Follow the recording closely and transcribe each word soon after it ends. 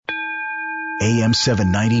AM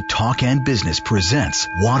 790 Talk and Business presents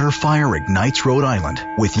WaterFire Ignites Rhode Island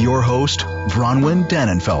with your host, Bronwyn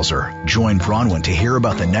Dannenfelser. Join Bronwyn to hear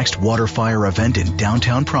about the next WaterFire event in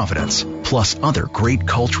downtown Providence, plus other great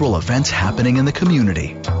cultural events happening in the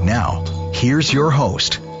community. Now, here's your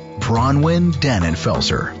host, Bronwyn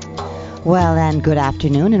Dannenfelser. Well, and good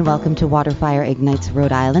afternoon, and welcome to WaterFire Ignites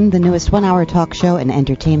Rhode Island, the newest one-hour talk show and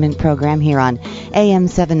entertainment program here on AM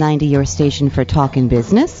 790, your station for talk and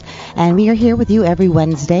business. And we are here with you every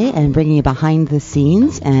Wednesday and bringing you behind the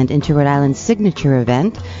scenes and into Rhode Island's signature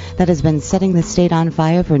event that has been setting the state on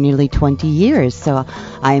fire for nearly 20 years. So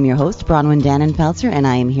I am your host, Bronwyn Dannenfelser, and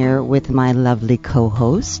I am here with my lovely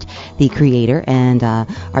co-host, the creator and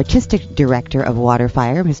artistic director of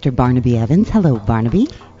WaterFire, Mr. Barnaby Evans. Hello, Barnaby.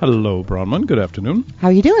 Hello, Bronwyn. Good afternoon. How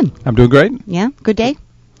are you doing? I'm doing great. Yeah? Good day?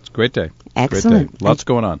 It's a great day. Excellent. Great day. Lots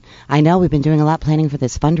going on. I know. We've been doing a lot planning for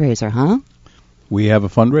this fundraiser, huh? We have a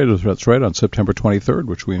fundraiser, that's right, on September 23rd,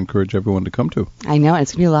 which we encourage everyone to come to. I know.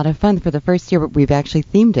 It's going to be a lot of fun. For the first year, we've actually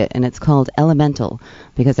themed it, and it's called Elemental,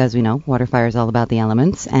 because as we know, WaterFire is all about the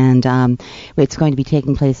elements. And it's going to be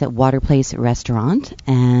taking place at Water Place Restaurant,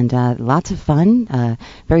 and lots of fun,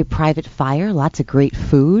 very private fire, lots of great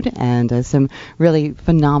food, and some really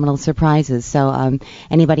phenomenal surprises. So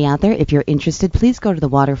anybody out there, if you're interested, please go to the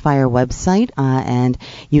WaterFire website, and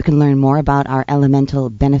you can learn more about our Elemental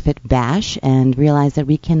Benefit Bash, and realize that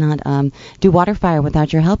we cannot do WaterFire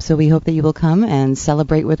without your help, so we hope that you will come and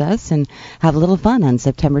celebrate with us and have a little fun on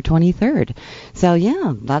September 23rd. So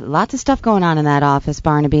yeah, lots of stuff going on in that office,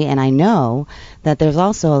 Barnaby, and I know that there's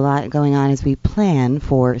also a lot going on as we plan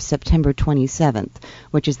for September 27th,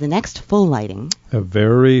 which is the next full lighting. A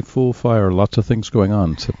very full fire, lots of things going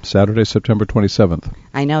on. Saturday, September 27th.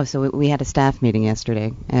 I know, so we had a staff meeting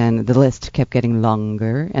yesterday, and the list kept getting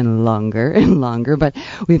longer and longer and longer, but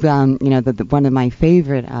we've, one of my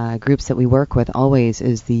favorite groups that we work with always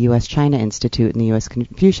is the U.S.-China Institute and the U.S.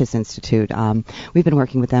 Confucius Institute. We've been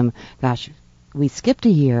working with them, we skipped a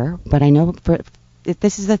year, but I know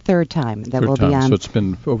this is the third time that we'll be on. So it's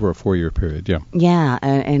been over a 4-year period, yeah. Yeah,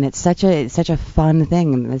 and it's such a fun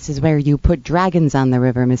thing. This is where you put dragons on the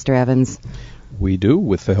river, Mr. Evans. We do,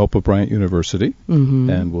 with the help of Bryant University,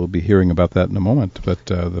 and we'll be hearing about that in a moment. But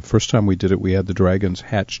the first time we did it, we had the dragons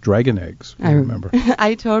hatch dragon eggs. I remember.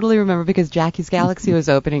 I totally remember, because Jackie's Galaxy was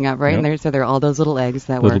opening up, right? Yep. And there are all those little eggs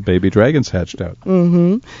that little baby dragons hatched out.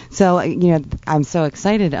 So, I'm so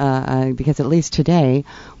excited because at least today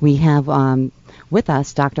we have with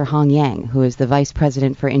us Dr. Hong Yang, who is the Vice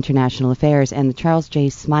President for International Affairs and the Charles J.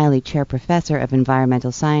 Smiley Chair Professor of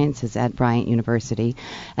Environmental Sciences at Bryant University.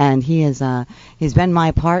 And he's been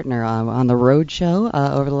my partner on the road show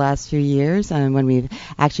over the last few years, when we've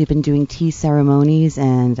actually been doing tea ceremonies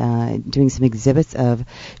and doing some exhibits of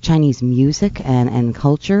Chinese music and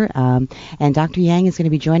culture. And Dr. Yang is going to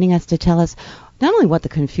be joining us to tell us not only what the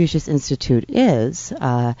Confucius Institute is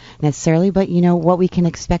necessarily, but, what we can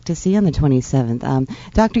expect to see on the 27th.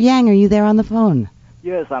 Dr. Yang, are you there on the phone?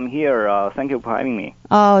 Yes, I'm here. Thank you for having me.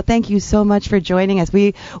 Oh, thank you so much for joining us.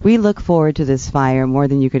 We look forward to this fire more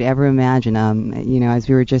than you could ever imagine. As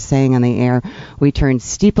we were just saying on the air, we turned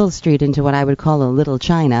Steeple Street into what I would call a little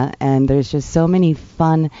China, and there's just so many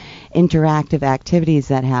fun, interactive activities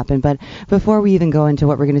that happen. But before we even go into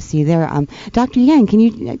what we're going to see there, Dr. Yang, can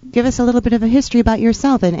you give us a little bit of a history about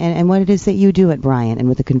yourself and what it is that you do at Bryant and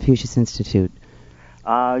with the Confucius Institute?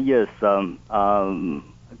 Yes.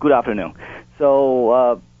 Good afternoon.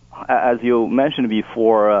 So, as you mentioned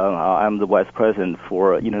before, I'm the Vice President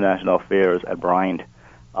for International Affairs at Bryant.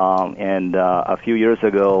 And a few years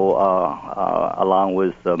ago, along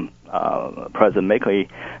with President Mackey,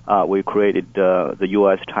 we created the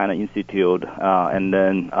U.S.-China Institute and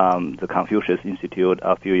then the Confucius Institute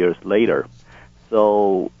a few years later.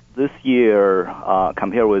 So this year,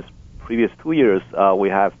 compared with previous 2 years, we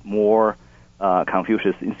have more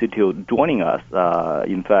Confucius Institute joining us.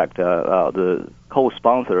 In fact, the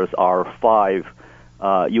co-sponsors are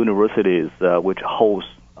 5 universities which host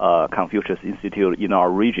Confucius Institute in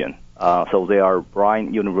our region. So they are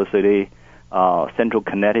Bryant University, Central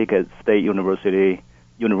Connecticut State University,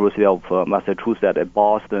 University of Massachusetts at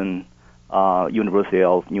Boston, University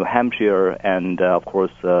of New Hampshire, and of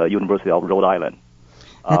course University of Rhode Island.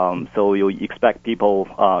 So you expect people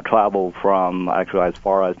travel from actually as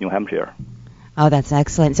far as New Hampshire. Oh, that's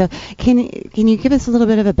excellent. So can you give us a little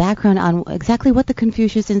bit of a background on exactly what the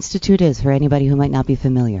Confucius Institute is for anybody who might not be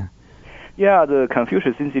familiar? Yeah, the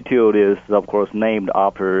Confucius Institute is, of course, named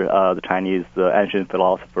after the Chinese ancient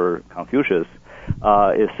philosopher Confucius.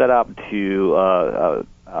 It's set up to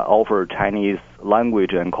offer Chinese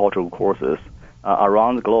language and cultural courses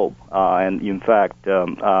around the globe. And in fact,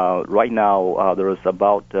 right now there is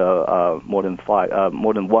about more than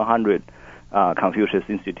 100 Confucius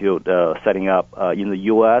Institute setting up in the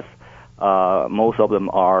U.S. Most of them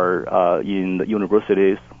are in the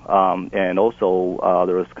universities, and also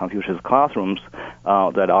there is Confucius classrooms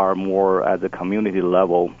that are more at the community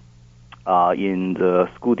level in the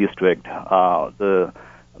school district. The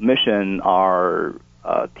mission are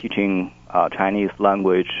teaching Chinese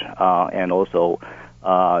language and also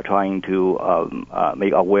trying to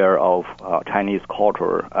make aware of Chinese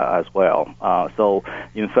culture as well. So,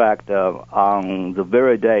 in fact, on the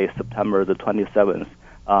very day, September the 27th,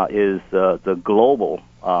 is the global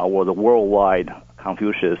or the worldwide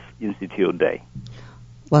Confucius Institute Day.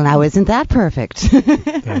 Well, now isn't that perfect?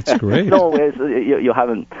 That's great. No, you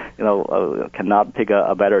haven't, cannot pick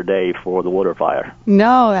a better day for the WaterFire.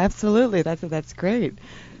 No, absolutely. That's great.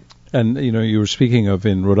 And, you were speaking of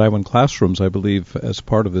in Rhode Island classrooms, I believe, as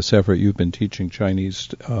part of this effort, you've been teaching Chinese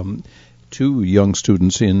to young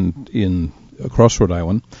students in across Rhode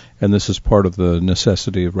Island, and this is part of the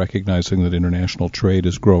necessity of recognizing that international trade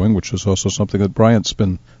is growing, which is also something that Bryant's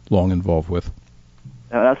been long involved with.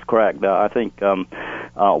 That's correct. I think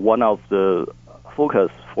one of the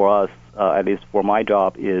focus for us, at least for my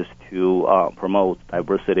job, is to promote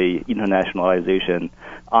diversity, internationalization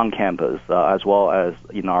on campus as well as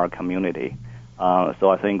in our community. So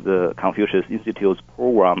I think the Confucius Institute's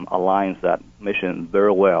program aligns that mission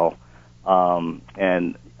very well.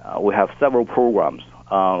 And we have several programs.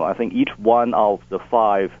 I think each one of the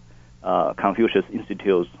 5 Confucius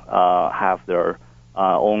Institutes have their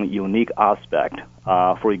own unique aspect.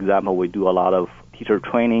 For example, we do a lot of teacher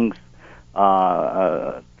trainings,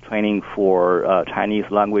 training for Chinese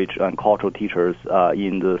language and cultural teachers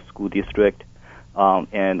in the school district.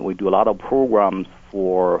 And we do a lot of programs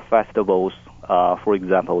for festivals, for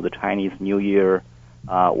example, the Chinese New Year,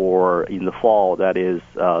 or in the fall, that is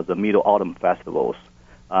the Mid-Autumn festivals,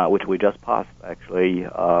 which we just passed, actually,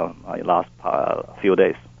 last few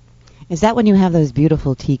days. Is that when you have those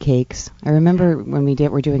beautiful tea cakes? I remember when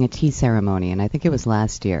we're doing a tea ceremony, and I think it was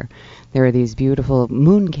last year. There were these beautiful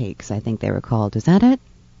moon cakes, I think they were called. Is that it?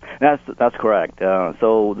 That's correct.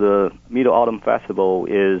 So the Mid-Autumn Festival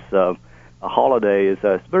is a holiday.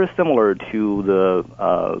 It's very similar to the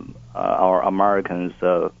our Americans'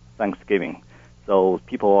 Thanksgiving. So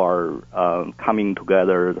people are coming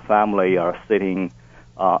together. The family are sitting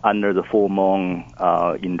under the full moon,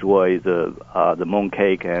 enjoy the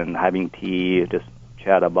mooncake and having tea, just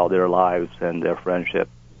chat about their lives and their friendship.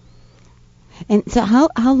 And so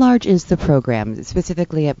how large is the program,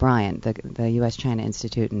 specifically at Bryant, the U.S.-China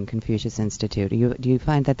Institute and Confucius Institute? Do you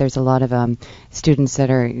find that there's a lot of students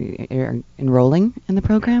that are enrolling in the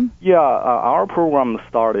program? Yeah, our program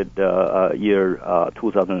started year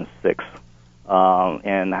 2006.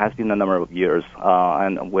 And has been a number of years,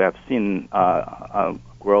 and we have seen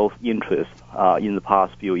growth interest in the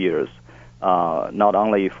past few years, not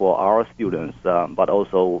only for our students, but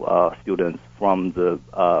also students from the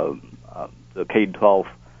K-12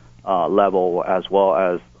 level as well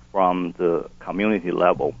as from the community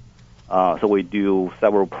level. So we do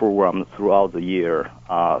several programs throughout the year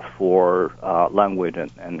for language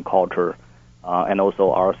and culture. And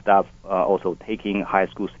also our staff also taking high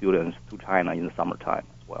school students to China in the summertime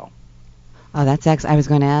as well. Oh, that's excellent. I was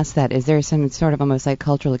going to ask that. Is there some sort of almost like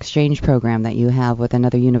cultural exchange program that you have with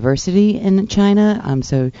another university in China?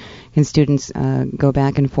 So can students go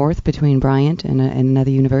back and forth between Bryant and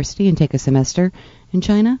another university and take a semester in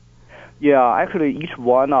China? Yeah, actually each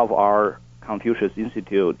one of our Confucius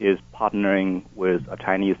Institute is partnering with a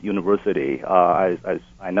Chinese university. As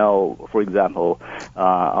I know, for example,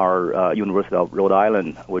 our University of Rhode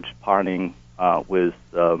Island, which partnering with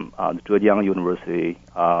Zhejiang University,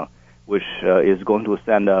 which is going to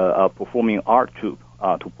send a performing art troupe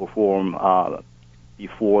to perform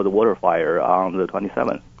before the WaterFire on the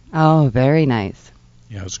 27th. Oh, very nice.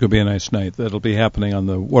 Yeah, it's going to be a nice night. That'll be happening on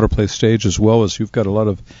the WaterPlace stage, as well as you've got a lot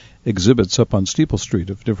of exhibits up on Steeple Street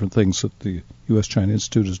of different things that the U.S.-China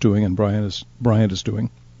Institute is doing and Bryant is doing.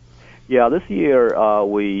 Yeah, this year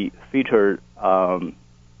we featured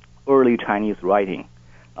early Chinese writing.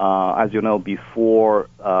 As you know, before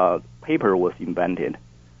paper was invented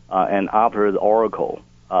and after the oracle,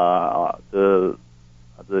 the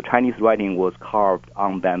Chinese writing was carved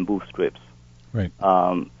on bamboo strips. Right.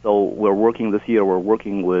 So we're working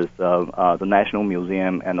with the National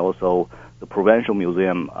Museum and also the Provincial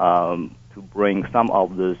Museum to bring some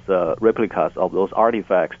of these replicas of those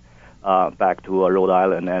artifacts back to Rhode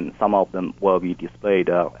Island, and some of them will be displayed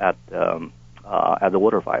at the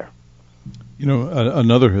WaterFire. You know,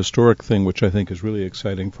 another historic thing which I think is really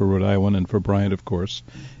exciting for Rhode Island and for Bryant, of course,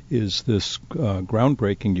 is this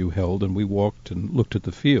groundbreaking you held, and we walked and looked at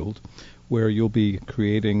the field, where you'll be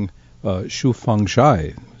creating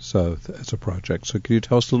Shufangjai as a project. So can you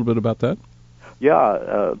tell us a little bit about that?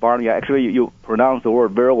 Yeah, Barney, actually you pronounced the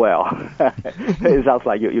word very well. It sounds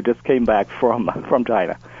like you just came back from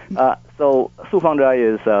China. So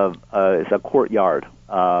Shufangjai is a courtyard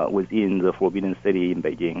within the Forbidden City in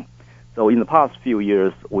Beijing. So in the past few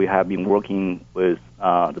years, we have been working with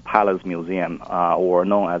the Palace Museum, or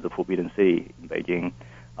known as the Forbidden City in Beijing,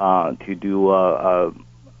 to do a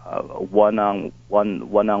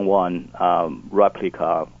one-on-one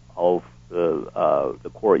replica of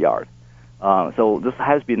the courtyard. So this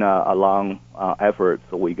has been a long effort.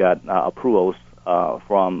 So we got approvals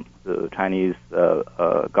from the Chinese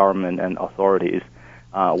government and authorities.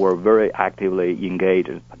 We're very actively engaged.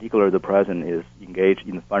 In particular, the president is engaged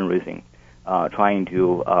in fundraising, trying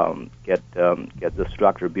to get the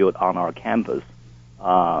structure built on our campus,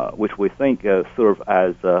 which we think serve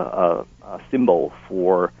as a symbol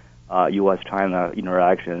for U.S.-China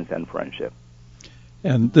interactions and friendship.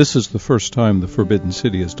 And this is the first time the Forbidden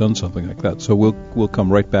City has done something like that. So we'll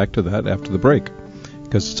come right back to that after the break,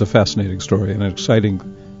 because it's a fascinating story and an exciting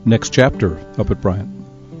next chapter up at Bryant.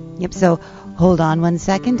 Yep, so hold on one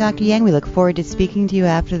second, Dr. Yang. We look forward to speaking to you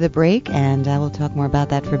after the break, and we'll talk more about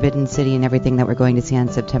that Forbidden City and everything that we're going to see on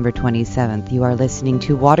September 27th. You are listening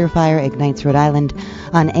to WaterFire Ignites Rhode Island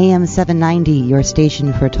on AM 790, your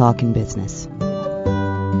station for talk and business.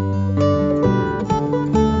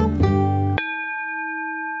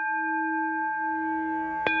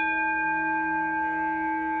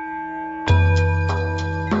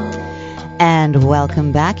 And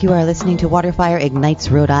welcome back. You are listening to WaterFire Ignites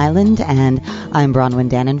Rhode Island, and I'm Bronwyn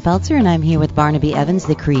Dannenfelser, and I'm here with Barnaby Evans,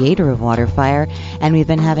 the creator of WaterFire, and we've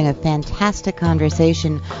been having a fantastic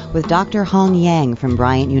conversation with Dr. Hong Yang from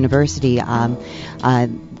Bryant University.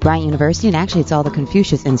 Bryant University, and actually it's all the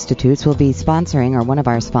Confucius Institutes, will be sponsoring, or one of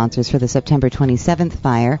our sponsors, for the September 27th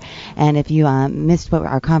fire. And if you missed what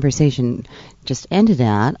our conversation just ended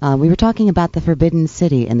at, we were talking about the Forbidden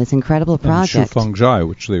City and this incredible project. Shufangjai,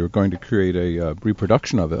 which they were going to create a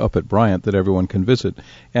reproduction of it up at Bryant that everyone can visit.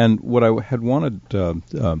 And what I had wanted to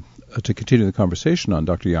continue the conversation on,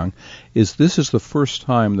 Dr. Yang, is this is the first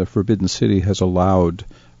time the Forbidden City has allowed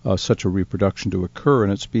such a reproduction to occur,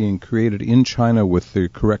 and it's being created in China with the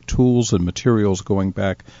correct tools and materials going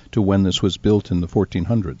back to when this was built in the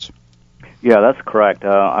 1400s. Yeah, that's correct.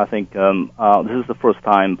 I think this is the first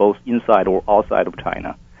time both inside or outside of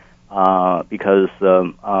China, because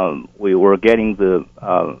we were getting the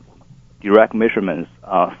direct measurements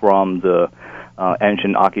from the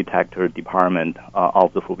ancient architecture department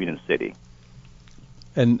of the Forbidden City.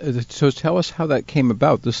 And so tell us how that came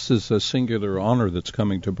about. This is a singular honor that's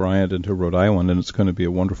coming to Bryant and to Rhode Island, and it's going to be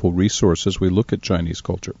a wonderful resource as we look at Chinese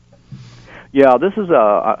culture. Yeah, this is,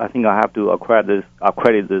 I think I have to accredit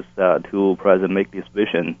this to President Makeley's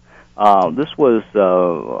vision. This was,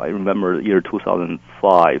 I remember, the year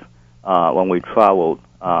 2005, when we traveled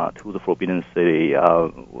to the Forbidden City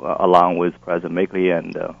along with President Makeley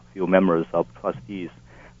and a few members of trustees.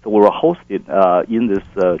 So we were hosted in this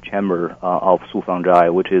chamber of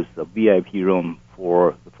Shufangjai, which is a VIP room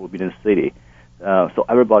for the Forbidden City. So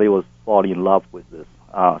everybody was falling in love with this.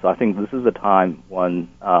 So I think this is the time when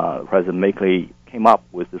President Makeley came up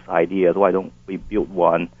with this idea, why don't we build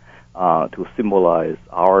one to symbolize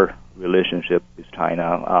our relationship with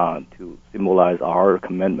China, to symbolize our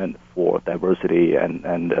commitment for diversity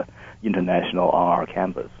and international on our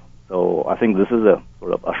campus. So I think this is a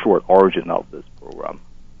sort of a short origin of this program.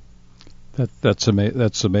 That's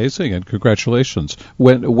amazing, and congratulations.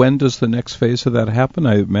 When does the next phase of that happen?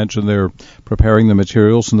 I imagine they're preparing the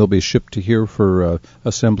materials and they'll be shipped to here for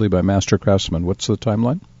assembly by master craftsmen. What's the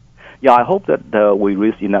timeline? Yeah, I hope that we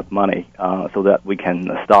raise enough money so that we can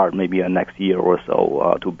start maybe next year or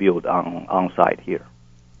so to build on site here.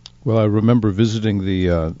 Well, I remember visiting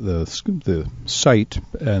the site,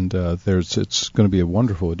 and it's going to be a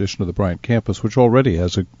wonderful addition to the Bryant campus, which already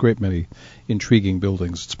has a great many intriguing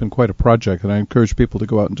buildings. It's been quite a project, and I encourage people to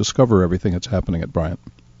go out and discover everything that's happening at Bryant.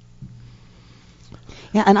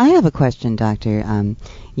 Yeah, and I have a question, Dr.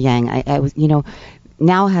 Yang. I was,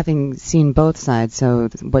 now having seen both sides, so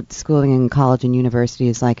what schooling in college and university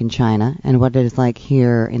is like in China and what it is like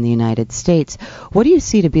here in the United States, what do you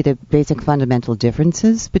see to be the basic fundamental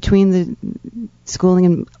differences between the schooling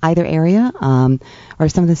in either area, or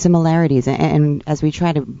some of the similarities? And as we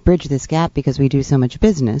try to bridge this gap, because we do so much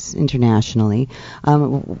business internationally,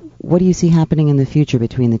 what do you see happening in the future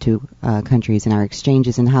between the two countries and our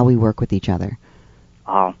exchanges and how we work with each other?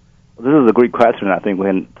 This is a great question. I think we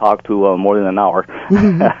can talk to more than an hour.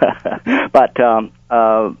 But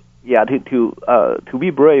to be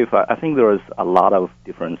brave, I think there is a lot of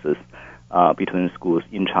differences between schools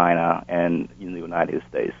in China and in the United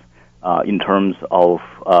States in terms of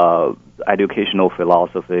educational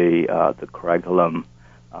philosophy, the curriculum,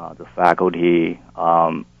 the faculty.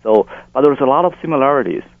 But there's a lot of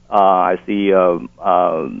similarities. I see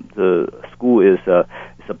the school is a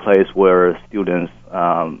place where students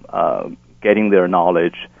getting their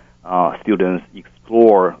knowledge, students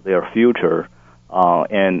explore their future,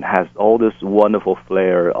 and has all this wonderful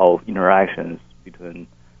flair of interactions between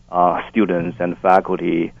students and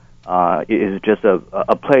faculty. It is just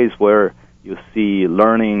a place where you see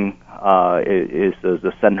learning is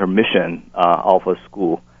the center mission of a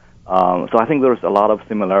school. So I think there's a lot of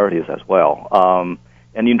similarities as well.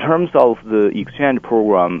 And in terms of the exchange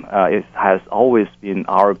program, it has always been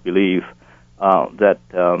our belief that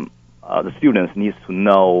the students need to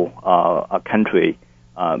know a country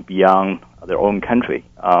beyond their own country.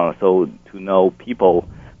 So to know people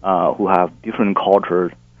who have different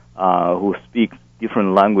cultures, who speak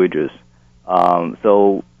different languages.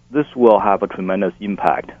 So this will have a tremendous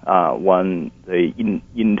impact when they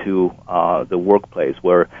into the workplace,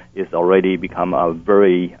 where it's already become a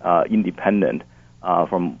very independent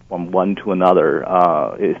from one to another.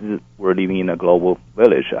 We're living in a global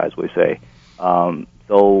village, as we say.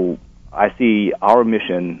 So I see our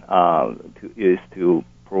mission is to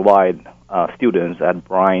provide students at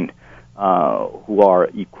Bryant who are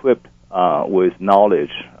equipped with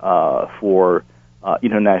knowledge for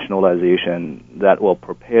internationalization that will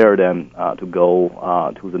prepare them to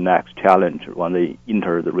go to the next challenge when they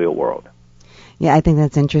enter the real world. Yeah, I think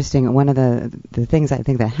that's interesting. One of the things I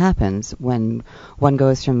think that happens when one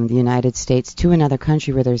goes from the United States to another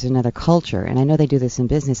country where there's another culture, and I know they do this in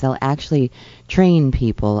business, they'll actually train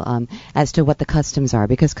people as to what the customs are,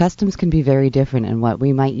 because customs can be very different, and what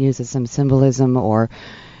we might use as some symbolism or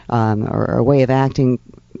a way of acting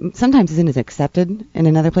sometimes isn't as accepted in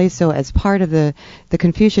another place. So as part of the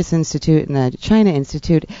Confucius Institute and the China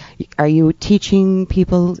Institute, are you teaching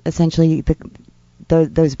people essentially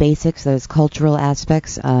those basics, those cultural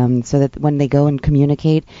aspects, so that when they go and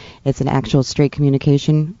communicate, it's an actual straight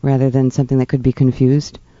communication rather than something that could be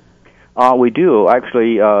confused? We do.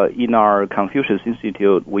 Actually, in our Confucius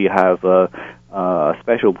Institute, we have a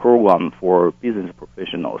special program for business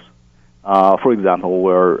professionals. For example,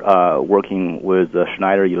 we're working with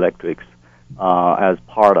Schneider Electrics as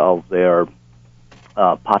part of their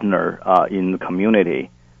partner in the community.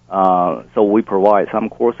 So we provide some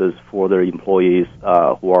courses for their employees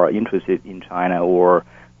who are interested in China or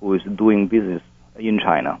who is doing business in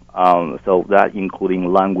China. So that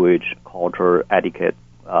including language, culture, etiquette.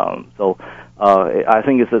 So I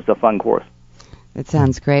think it's a fun course. It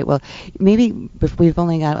sounds great. Well, maybe if we've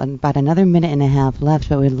only got about another minute and a half left,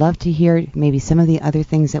 but we'd love to hear maybe some of the other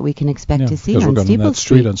things that we can expect to see on Steeple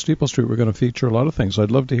Street. On Steeple Street, we're going to feature a lot of things.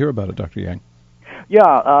 I'd love to hear about it, Dr. Yang.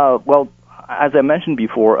 Yeah, well, as I mentioned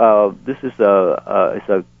before, this is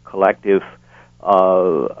a collective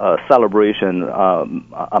celebration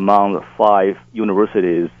among 5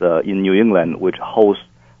 universities in New England which host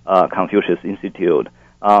Confucius Institute.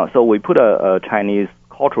 So we put a Chinese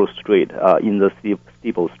cultural street in the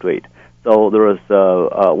Steeple Street. So there is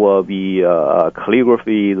will be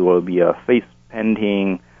calligraphy, there will be a face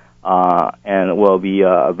painting, and will be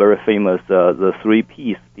a very famous the 3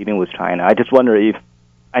 Ps dealing with China. I just wonder if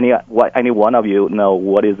any one of you know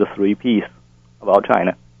what is the 3 Ps about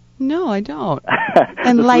China? No, I don't.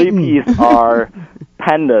 The 3 Ps are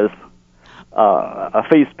pandas, a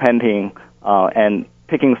face painting, and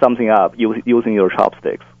picking something up using your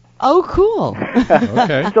chopsticks. Oh, cool.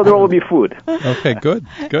 Okay. So there will be food. Okay, good.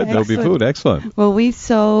 There'll be food. Excellent. Well, we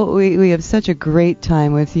have such a great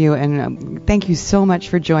time with you, and thank you so much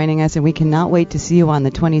for joining us, and we cannot wait to see you on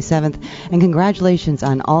the 27th. And congratulations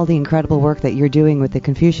on all the incredible work that you're doing with the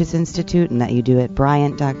Confucius Institute and that you do at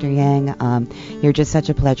Bryant, Dr. Yang. You're just such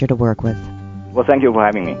a pleasure to work with. Well, thank you for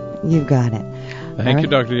having me. You've got it. Thank you,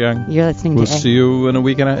 Dr. Yang. You're listening We'll see you in a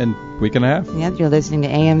week and a half. Yep, you're listening to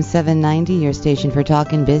AM 790, your station for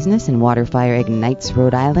talking business in WaterFire Ignites,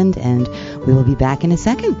 Rhode Island, and we will be back in a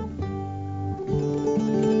second.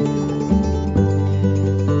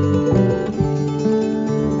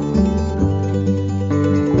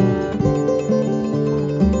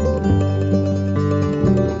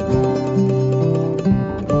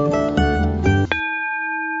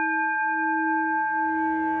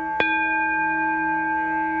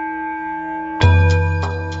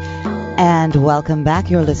 And welcome back.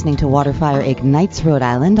 You're listening to WaterFire Ignites Rhode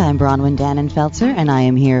Island. I'm Bronwyn Dannenfelser, and I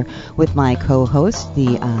am here with my co-host,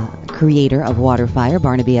 the creator of WaterFire,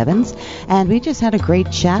 Barnaby Evans. And we just had a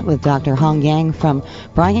great chat with Dr. Hong Yang from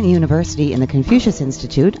Bryant University in the Confucius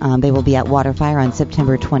Institute. They will be at WaterFire on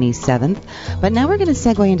September 27th. But now we're going to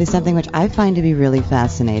segue into something which I find to be really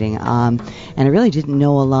fascinating. And I really didn't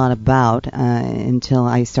know a lot about until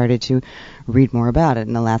I started to read more about it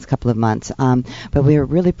in the last couple of months. But we are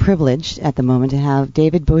really privileged at the moment to have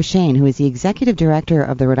David Beauchesne, who is the executive director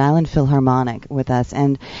of the Rhode Island Philharmonic, with us,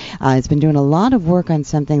 and has been doing a lot of work on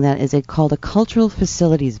something that is called a cultural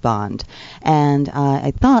facilities bond. And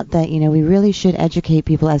I thought that we really should educate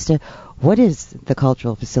people as to what is the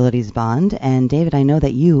cultural facilities bond. And David, I know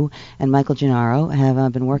that you and Michael Gennaro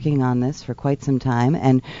have been working on this for quite some time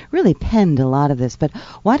and really penned a lot of this. But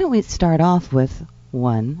why don't we start off with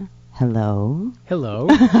one? Hello. Hello.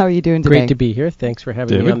 How are you doing today? Great to be here. Thanks for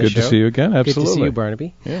having David, me on the good show. to see you again. Absolutely. Good to see you,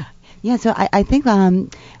 Barnaby. Yeah. Yeah, so I think,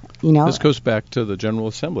 This goes back to the General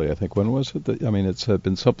Assembly, I think. When was it? It's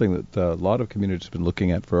been something that a lot of communities have been looking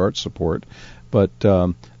at for art support. But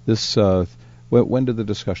when did the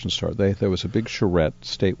discussion start? There was a big charrette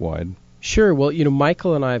statewide. Sure. Well,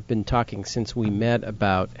 Michael and I have been talking since we met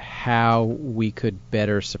about how we could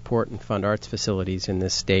better support and fund arts facilities in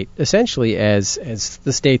this state, essentially as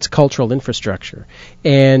the state's cultural infrastructure.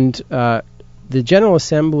 And the General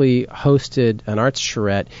Assembly hosted an arts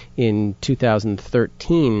charrette in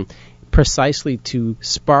 2013 precisely to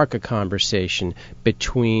spark a conversation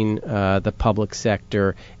between the public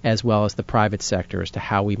sector as well as the private sector as to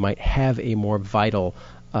how we might have a more vital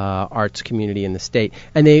arts community in the state.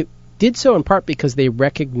 And they did so in part because they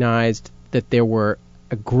recognized that there were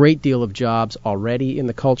a great deal of jobs already in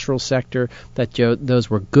the cultural sector, that those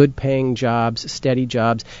were good-paying jobs, steady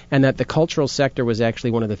jobs, and that the cultural sector was actually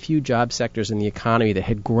one of the few job sectors in the economy that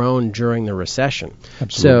had grown during the recession.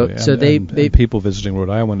 Absolutely. So they people visiting Rhode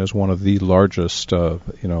Island is one of the largest,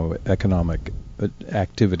 economic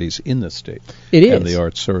activities in the state. It is. And the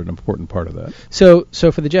arts are an important part of that. So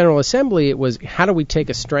for the General Assembly, it was how do we take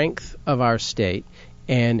a strength of our state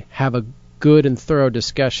and have a good and thorough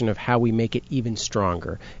discussion of how we make it even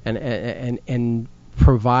stronger and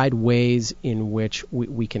provide ways in which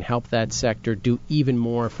we can help that sector do even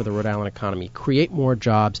more for the Rhode Island economy, create more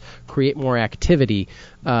jobs, create more activity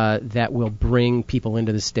that will bring people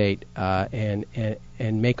into the state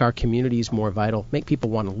and make our communities more vital, make people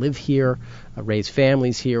want to live here, raise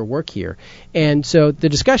families here, work here. And so the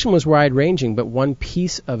discussion was wide-ranging, but one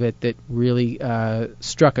piece of it that really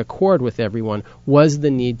struck a chord with everyone was the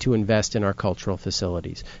need to invest in our cultural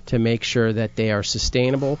facilities, to make sure that they are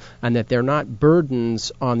sustainable and that they're not burdens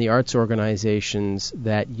on the arts organizations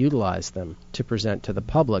that utilize them to present to the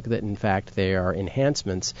public, that in fact they are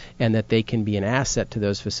enhancements and that they can be an asset to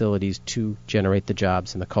those facilities to generate the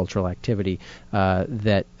jobs and the cultural activity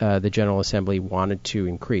that the General Assembly wanted to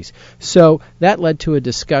increase. So that led to a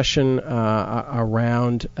discussion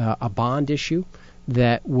around a bond issue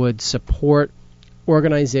that would support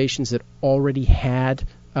organizations that already had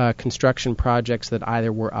construction projects that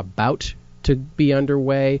either were about to be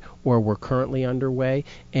underway or were currently underway,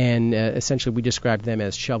 and essentially we described them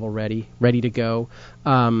as shovel-ready, ready to go.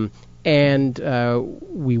 And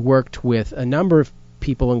we worked with a number of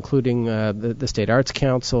people, including the State Arts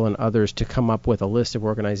Council and others, to come up with a list of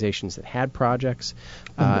organizations that had projects.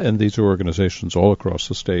 And these are organizations all across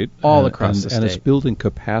the state. All across the state. And it's building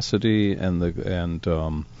capacity, and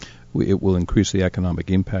it will increase the economic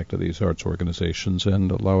impact of these arts organizations and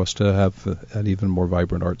allow us to have an even more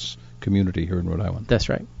vibrant arts community here in Rhode Island. That's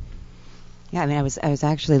right. Yeah, I mean, I was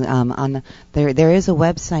actually on there is a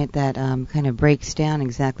website that kind of breaks down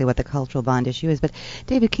exactly what the cultural bond issue is. But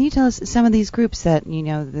David, can you tell us some of these groups that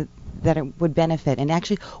that it would benefit, and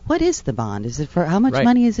actually, what is the bond? Is it for how much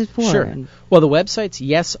money is it for? Sure. Well, the website's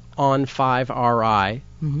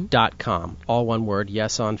yeson5ri.com, all one word,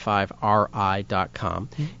 yeson5ri.com,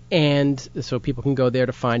 and so people can go there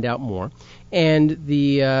to find out more. And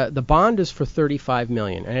the bond is for $35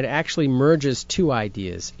 million, and it actually merges two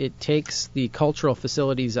ideas. It takes the cultural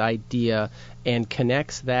facilities idea and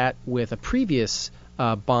connects that with a previous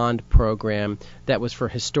bond program that was for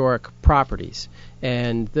historic properties.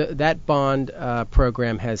 And that bond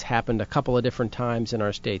program has happened a couple of different times in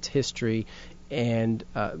our state's history. And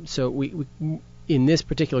so we in this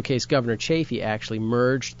particular case, Governor Chafee actually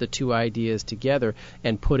merged the two ideas together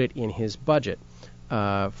and put it in his budget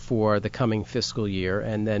for the coming fiscal year,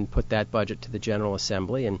 and then put that budget to the General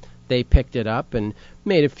Assembly, and they picked it up and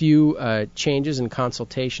made a few changes in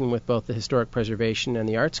consultation with both the historic preservation and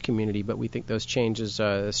the arts community, but we think those changes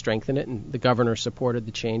strengthen it, and the governor supported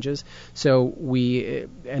the changes. So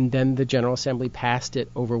and then the General Assembly passed it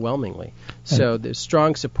overwhelmingly. So there's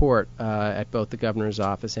strong support at both the governor's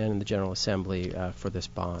office and in the General Assembly for this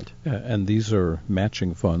bond. And these are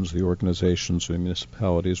matching funds. The organizations, the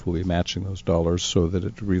municipalities will be matching those dollars so that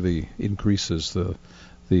it really increases the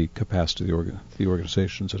capacity of the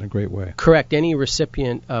organizations in a great way. Correct. Any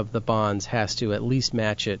recipient of the bonds has to at least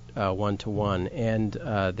match it 1-to-1. And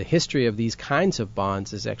the history of these kinds of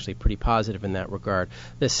bonds is actually pretty positive in that regard.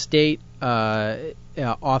 The state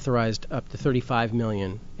authorized up to $35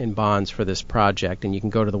 million in bonds for this project, and you can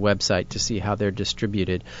go to the website to see how they're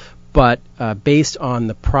distributed. But based on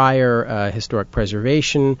the prior historic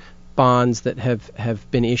preservation bonds that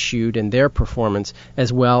have been issued and their performance,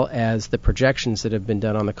 as well as the projections that have been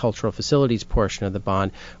done on the cultural facilities portion of the bond,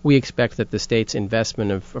 we expect that the state's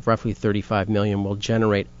investment of roughly $35 million will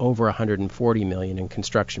generate over $140 million in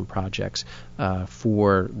construction projects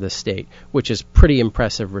for the state, which is pretty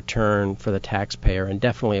impressive return for the taxpayer and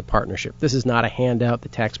definitely a partnership. This is not a handout. The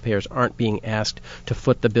taxpayers aren't being asked to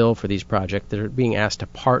foot the bill for these projects. They're being asked to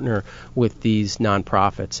partner with these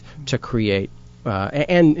nonprofits to create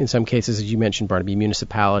and in some cases, as you mentioned, Barnaby,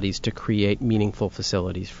 municipalities to create meaningful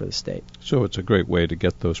facilities for the state. So it's a great way to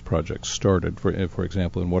get those projects started. For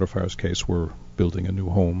example, in WaterFire's case, we're building a new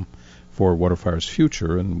home for WaterFire's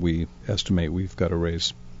future, and we estimate we've got to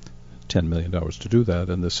raise $10 million to do that,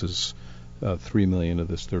 and this is $3 million of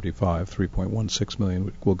this 35, $3.16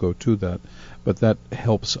 million will go to that. But that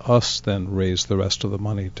helps us then raise the rest of the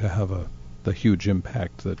money to have the huge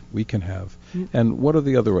impact that we can have. Mm-hmm. And what are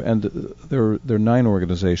the other? And there are 9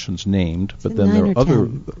 organizations named, but then there are other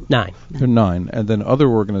 9. There are 9, and then other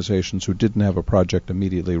organizations who didn't have a project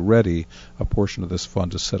immediately ready. A portion of this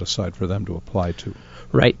fund is set aside for them to apply to.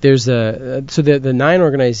 Right. There's the 9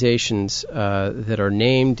 organizations that are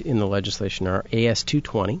named in the legislation are AS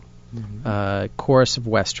 220. Mm-hmm. Chorus of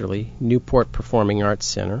Westerly, Newport Performing Arts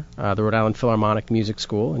Center, the Rhode Island Philharmonic Music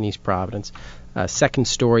School in East Providence, Second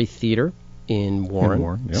Story Theater in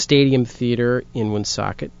Warren, yep. Stadium Theater in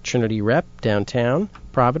Woonsocket, Trinity Rep downtown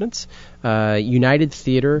Providence, United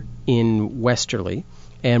Theater in Westerly,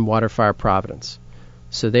 and WaterFire Providence.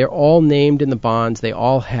 So they're all named in the bonds. They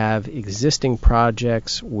all have existing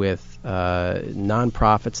projects with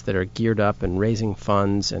nonprofits that are geared up and raising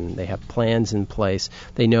funds, and they have plans in place.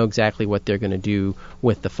 They know exactly what they're going to do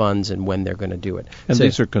with the funds and when they're going to do it. And so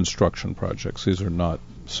these are construction projects. These are not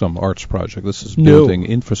some arts project. This is building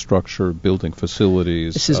infrastructure, building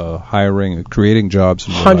facilities, hiring, creating jobs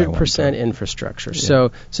in Rhode Island. 100% infrastructure. Yeah.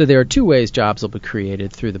 So there are 2 ways jobs will be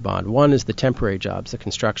created through the bond. One is the temporary jobs, the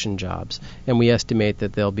construction jobs, and we estimate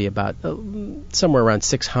that there'll be about somewhere around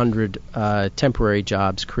 600 temporary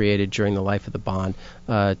jobs created during the life of the bond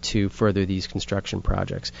to further these construction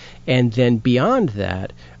projects. And then beyond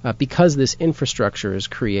that, because this infrastructure is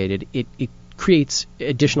created, it creates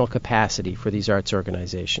additional capacity for these arts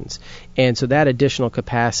organizations. And so that additional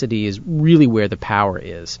capacity is really where the power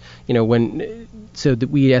is. So that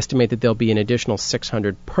we estimate that there'll be an additional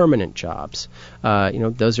 600 permanent jobs.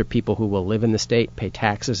 Those are people who will live in the state, pay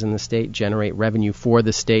taxes in the state, generate revenue for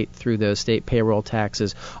the state through those state payroll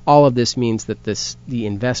taxes. All of this means that the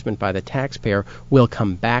investment by the taxpayer will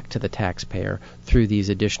come back to the taxpayer through these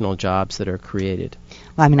additional jobs that are created.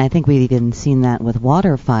 Well, I think we've even seen that with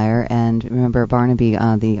WaterFire, and remember Barnaby,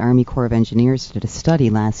 the Army Corps of Engineers did a study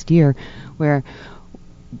last year where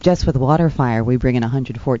just with WaterFire, we bring in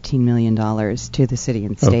 $114 million to the city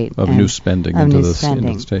and state. Of new spending into the city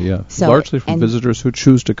and state, yeah. So largely from visitors who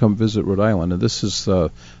choose to come visit Rhode Island. And this is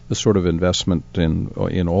the sort of investment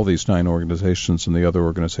in all these 9 organizations and the other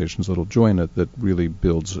organizations that will join it that really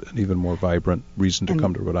builds an even more vibrant reason to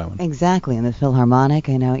come to Rhode Island. Exactly. And the Philharmonic,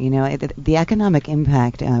 the economic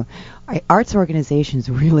impact, arts organizations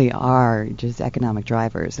really are just economic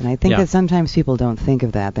drivers. And I think that sometimes people don't think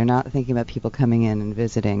of that. They're not thinking about people coming in and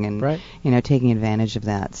visiting and, taking advantage of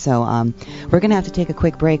that. So we're going to have to take a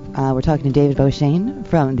quick break. We're talking to David Beauchesne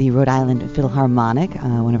from the Rhode Island Philharmonic,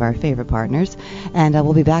 one of our favorite partners. And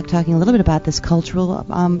we'll be back talking a little bit about this cultural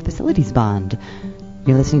facilities bond.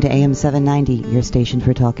 You're listening to AM 790, your station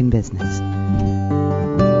for talking business.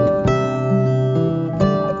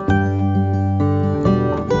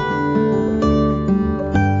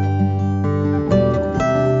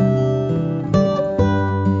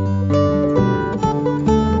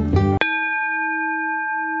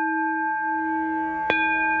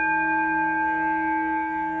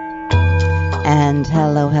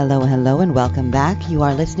 hello, and welcome back. You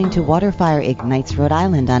are listening to WaterFire Ignites Rhode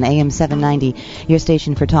Island on AM 790, your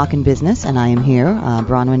station for talking business, and I am here,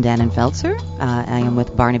 Bronwyn Dannenfelser. I am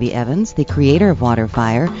with Barnaby Evans, the creator of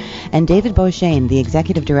WaterFire, and David Beauchesne, the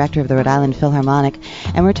executive director of the Rhode Island Philharmonic,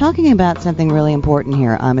 and we're talking about something really important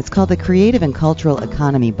here. It's called the Creative and Cultural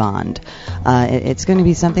Economy Bond. It's going to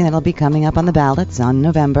be something that'll be coming up on the ballots on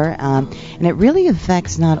November, and it really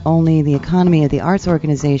affects not only the economy of the arts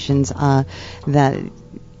organizations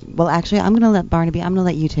well, actually, I'm going to let Barnaby, I'm going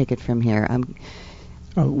to let you take it from here.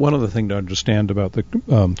 One other thing to understand about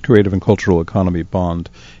the Creative and Cultural Economy Bond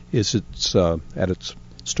is it's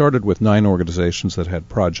started with 9 organizations that had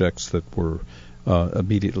projects that were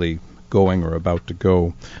immediately going or about to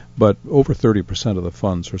go, but over 30% of the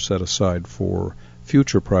funds are set aside for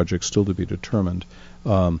future projects still to be determined.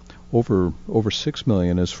 Over $6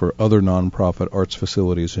 million is for other nonprofit arts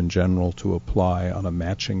facilities in general to apply on a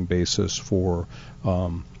matching basis for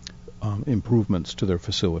improvements to their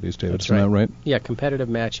facilities. David, isn't that right? Yeah, competitive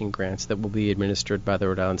matching grants that will be administered by the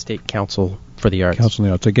Rhode Island State Council for the Arts. Council on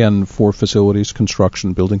the Arts, again, for facilities,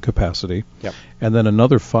 construction, building capacity. Yep. And then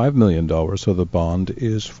another $5 million of the bond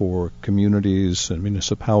is for communities and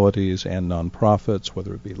municipalities and nonprofits,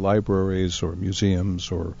 whether it be libraries or museums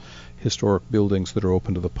or historic buildings that are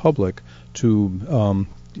open to the public to,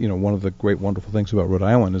 one of the great, wonderful things about Rhode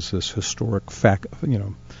Island is this historic fabric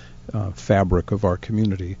of our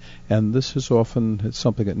community, and this is often it's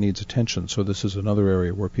something that needs attention. So this is another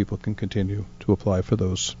area where people can continue to apply for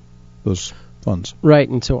those funds. Right,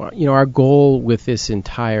 and so our goal with this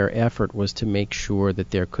entire effort was to make sure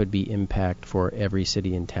that there could be impact for every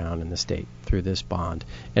city and town in the state through this bond,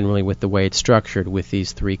 and really with the way it's structured with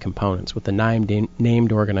these 3 components, with the 9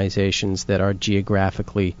 named organizations that are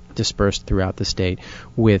geographically dispersed throughout the state,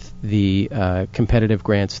 with the competitive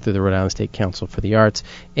grants through the Rhode Island State Council for the Arts,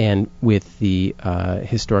 and with the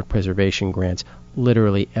historic preservation grants.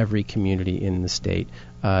 Literally every community in the state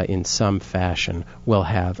in some fashion will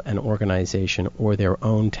have an organization or their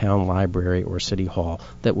own town library or city hall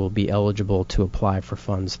that will be eligible to apply for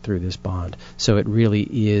funds through this bond. So it really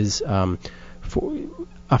is for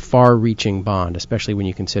a far-reaching bond, especially when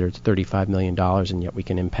you consider it's $35 million and yet we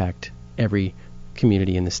can impact every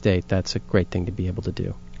community in the state. That's a great thing to be able to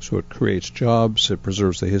do. So it creates jobs, it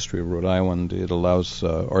preserves the history of Rhode Island, it allows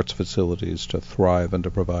arts facilities to thrive and to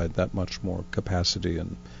provide that much more capacity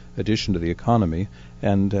in addition to the economy.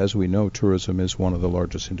 And as we know, tourism is one of the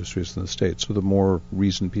largest industries in the state. So the more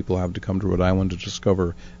reason people have to come to Rhode Island to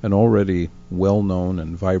discover an already well-known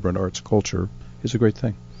and vibrant arts culture is a great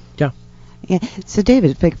thing. Yeah. So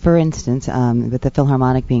David, for instance, with the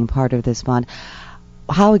Philharmonic being part of this bond,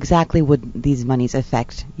 how exactly would these monies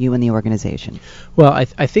affect you and the organization? Well,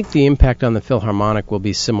 I think the impact on the Philharmonic will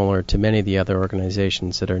be similar to many of the other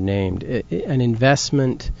organizations that are named. An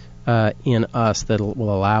investment in us that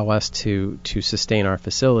will allow us to sustain our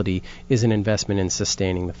facility is an investment in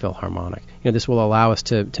sustaining the Philharmonic. This will allow us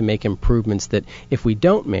to make improvements that if we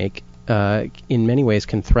don't make, in many ways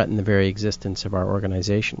can threaten the very existence of our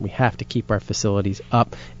organization. We have to keep our facilities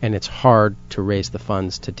up, and it's hard to raise the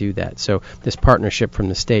funds to do that. So this partnership from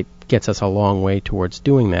the state gets us a long way towards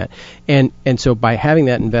doing that. And so by having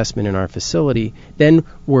that investment in our facility, then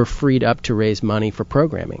we're freed up to raise money for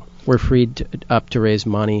programming. We're freed up to raise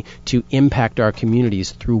money to impact our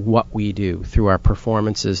communities through what we do, through our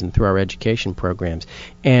performances and through our education programs.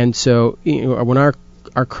 And so when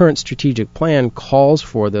our current strategic plan calls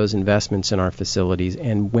for those investments in our facilities,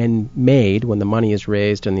 and when the money is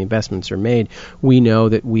raised and the investments are made, we know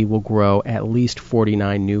that we will grow at least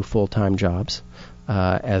 49 new full-time jobs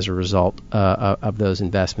as a result of those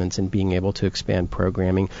investments and being able to expand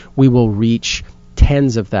programming. We will reach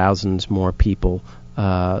tens of thousands more people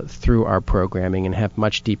through our programming and have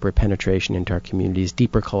much deeper penetration into our communities,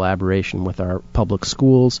 deeper collaboration with our public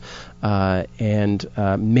schools, and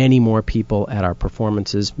many more people at our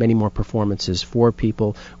performances, many more performances for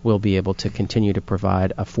people. We'll be able to continue to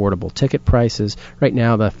provide affordable ticket prices. Right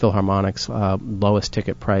now, the Philharmonic's lowest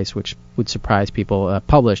ticket price, which would surprise people,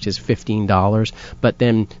 published is $15, but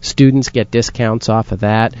then students get discounts off of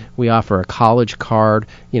that. We offer a college card,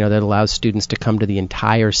 that allows students to come to the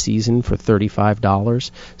entire season for $35.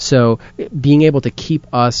 So being able to keep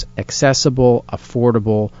us accessible,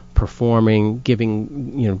 affordable, performing,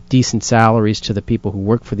 giving decent salaries to the people who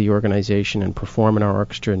work for the organization and perform in our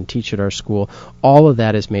orchestra and teach at our school, all of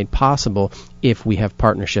that is made possible if we have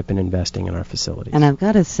partnership in investing in our facilities. And I've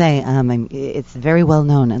got to say, it's very well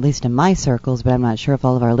known, at least in my circles, but I'm not sure if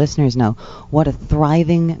all of our listeners know, what a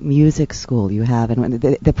thriving music school you have. And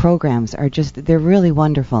the programs are they're really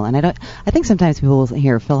wonderful. And I think sometimes people will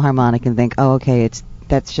hear Philharmonic and think, oh, okay, it's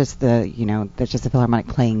that's just the Philharmonic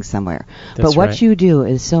playing somewhere. That's but what right. you do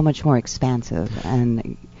is so much more expansive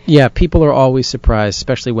and. Yeah, people are always surprised,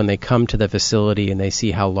 especially when they come to the facility and they see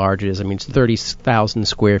how large it is. I mean, it's 30,000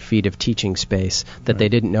 square feet of teaching space that they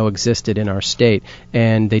didn't know existed in our state,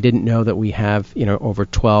 and they didn't know that we have, over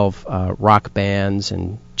 12 rock bands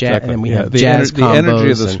and jazz, and we have jazz combos. The energy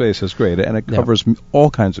of the space is great, and it covers all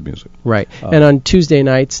kinds of music. Right. And on Tuesday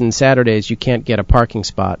nights and Saturdays, you can't get a parking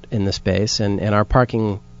spot in the space, and our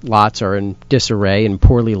parking lots are in disarray and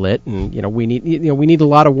poorly lit, and we need a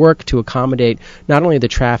lot of work to accommodate not only the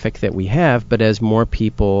traffic that we have, but as more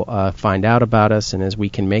people find out about us, and as we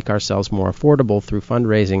can make ourselves more affordable through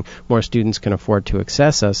fundraising, more students can afford to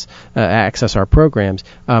access our programs.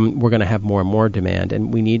 We're going to have more and more demand,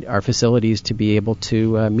 and we need our facilities to be able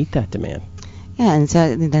to meet that demand. Yeah, and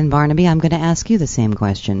so then Barnaby, I'm going to ask you the same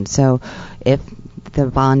question. So, if the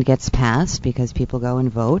bond gets passed, because people go and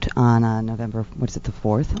vote on November, the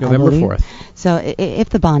 4th? November 4th. So if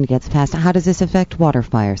the bond gets passed, how does this affect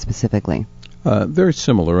WaterFire specifically? Very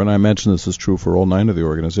similar, and I imagine this is true for all 9 of the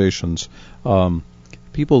organizations.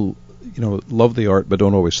 People, love the art, but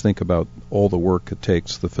don't always think about all the work it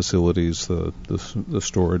takes, the facilities, the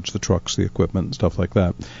storage, the trucks, the equipment, and stuff like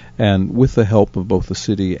that. And with the help of both the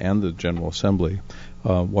city and the General Assembly,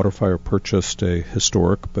 WaterFire purchased a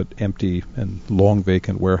historic but empty and long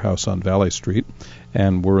vacant warehouse on Valley Street,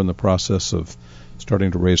 and we're in the process of starting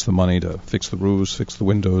to raise the money to fix the roofs, fix the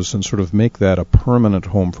windows, and sort of make that a permanent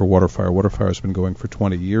home for WaterFire. WaterFire has been going for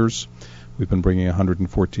 20 years. We've been bringing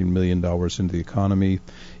 $114 million into the economy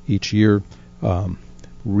each year,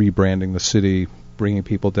 rebranding the city, bringing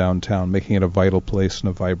people downtown, making it a vital place and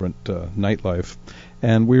a vibrant nightlife.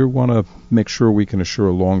 And we want to make sure we can assure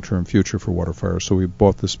a long-term future for WaterFire, so we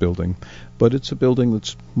bought this building. But it's a building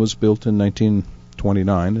that was built in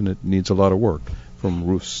 1929, and it needs a lot of work, from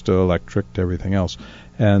roofs to electric to everything else.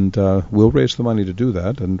 And we'll raise the money to do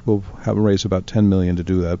that, and we'll raise about $10 million to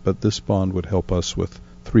do that. But this bond would help us with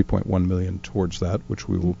 $3.1 million towards that, which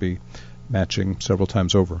we will be matching several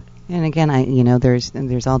times over. And again,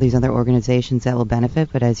 there's all these other organizations that will benefit,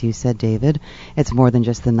 but as you said, David, it's more than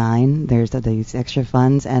just the 9. There's these extra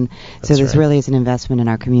funds, and so this really is an investment in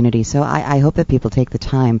our community. So I hope that people take the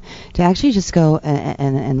time to actually just go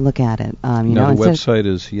and look at it. The website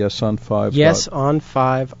is yeson5.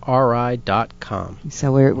 yeson5ri.com.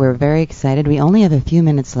 So we're very excited. We only have a few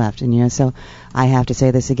minutes left, and so I have to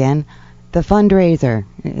say this again. The fundraiser.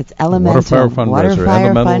 It's Elemental.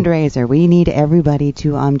 WaterFire fundraiser. We need everybody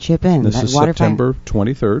to chip in. This is September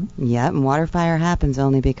 23rd. Yeah, and WaterFire happens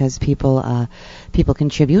only because people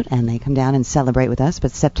contribute and they come down and celebrate with us.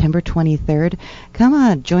 But September 23rd, come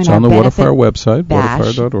on, join our benefit. It's on the WaterFire website,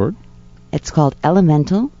 waterfire.org. It's called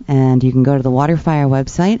Elemental, and you can go to the WaterFire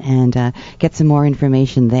website and get some more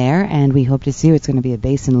information there. And we hope to see you. It's going to be a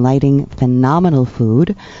basin lighting, phenomenal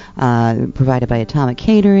food provided by Atomic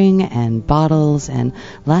Catering and bottles and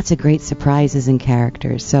lots of great surprises and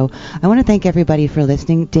characters. So I want to thank everybody for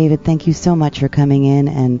listening. David, thank you so much for coming in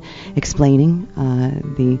and explaining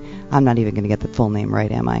I'm not even going to get the full name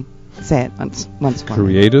right, am I? Say it once more.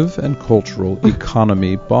 Creative and Cultural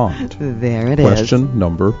Economy Bond. There it is. Question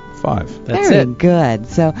number 5. That's Very it. good.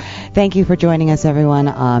 So thank you for joining us, everyone.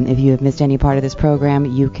 If you have missed any part of this program,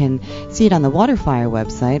 you can see it on the WaterFire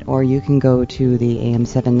website, or you can go to the AM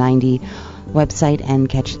 790 website and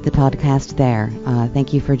catch the podcast there.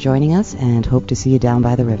 Thank you for joining us, and hope to see you down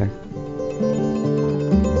by the river.